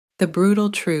The brutal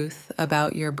truth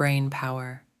about your brain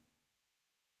power.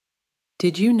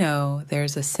 Did you know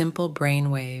there's a simple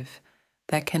brainwave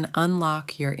that can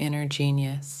unlock your inner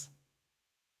genius?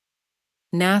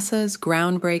 NASA's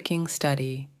groundbreaking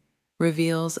study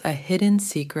reveals a hidden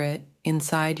secret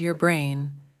inside your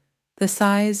brain the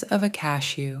size of a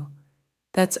cashew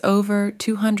that's over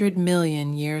 200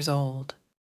 million years old.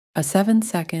 A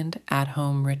 7-second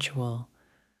at-home ritual,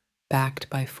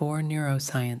 backed by 4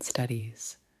 neuroscience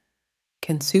studies,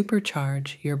 can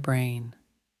supercharge your brain.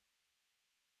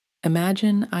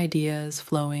 Imagine ideas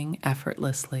flowing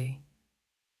effortlessly,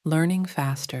 learning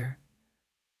faster,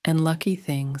 and lucky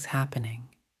things happening.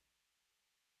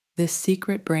 This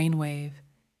secret brainwave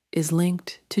is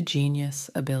linked to genius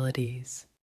abilities.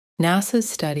 NASA's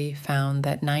study found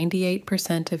that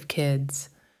 98% of kids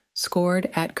scored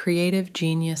at creative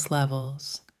genius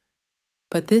levels,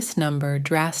 but this number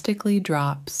drastically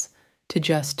drops to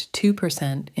just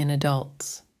 2% in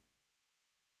adults.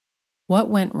 What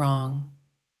went wrong?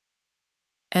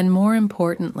 And more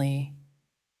importantly,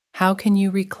 how can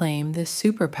you reclaim this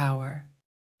superpower?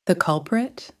 The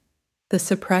culprit? The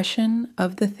suppression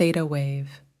of the theta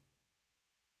wave.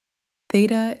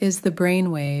 Theta is the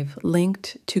brainwave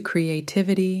linked to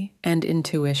creativity and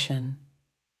intuition.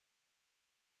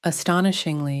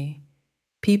 Astonishingly,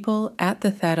 people at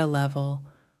the theta level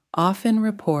often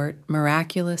report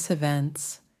miraculous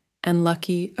events and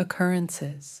lucky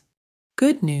occurrences.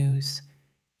 Good news,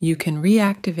 you can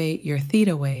reactivate your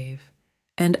theta wave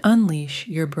and unleash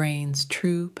your brain's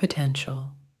true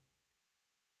potential.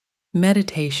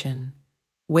 Meditation,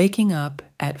 waking up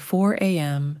at 4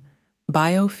 a.m.,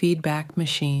 biofeedback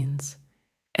machines,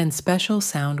 and special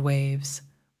sound waves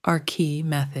are key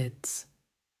methods.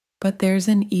 But there's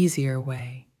an easier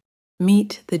way.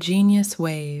 Meet the Genius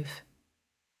Wave.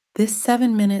 This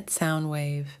 7-minute sound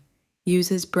wave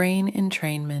uses brain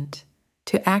entrainment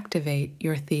to activate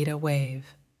your theta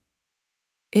wave.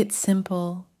 It's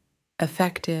simple,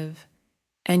 effective,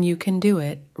 and you can do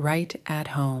it right at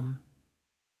home.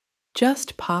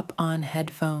 Just pop on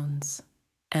headphones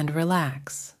and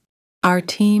relax. Our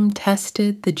team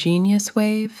tested the Genius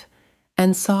Wave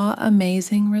and saw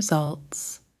amazing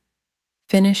results,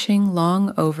 finishing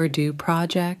long overdue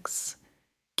projects,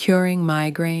 curing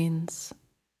migraines,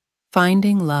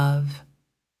 finding love,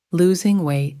 losing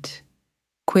weight,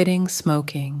 quitting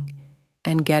smoking,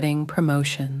 and getting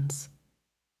promotions.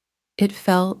 It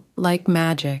felt like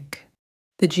magic.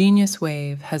 The Genius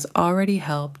Wave has already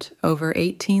helped over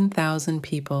 18,000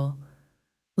 people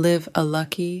live a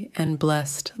lucky and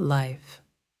blessed life.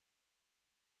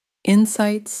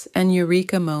 Insights and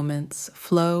eureka moments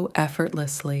flow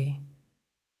effortlessly.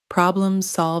 Problems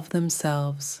solve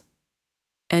themselves,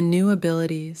 and new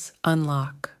abilities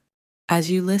unlock. As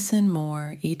you listen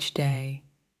more each day,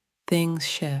 things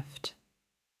shift.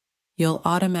 You'll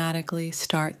automatically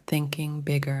start thinking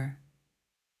bigger,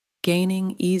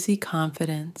 gaining easy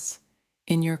confidence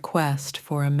in your quest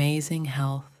for amazing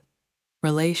health,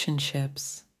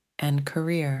 relationships, and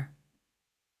career.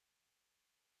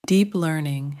 Deep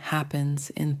learning happens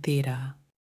in theta.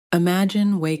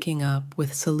 Imagine waking up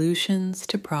with solutions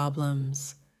to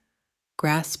problems,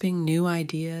 grasping new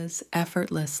ideas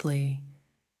effortlessly,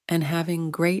 and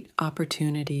having great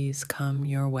opportunities come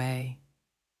your way.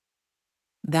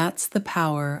 That's the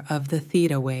power of the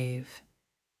theta wave,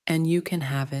 and you can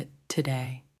have it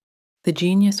today. The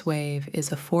Genius Wave is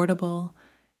affordable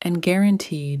and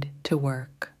guaranteed to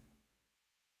work.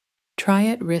 Try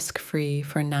it risk-free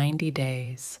for 90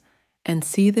 days and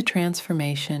see the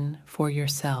transformation for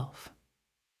yourself.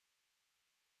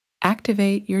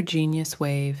 Activate your Genius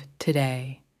Wave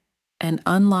today and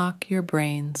unlock your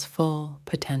brain's full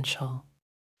potential.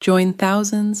 Join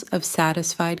thousands of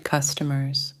satisfied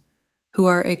customers who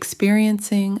are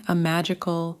experiencing a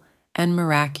magical and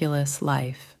miraculous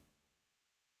life.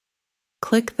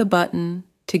 Click the button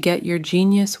to get your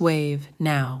Genius Wave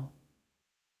now.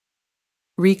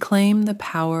 Reclaim the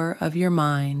power of your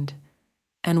mind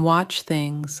and watch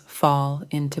things fall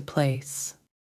into place.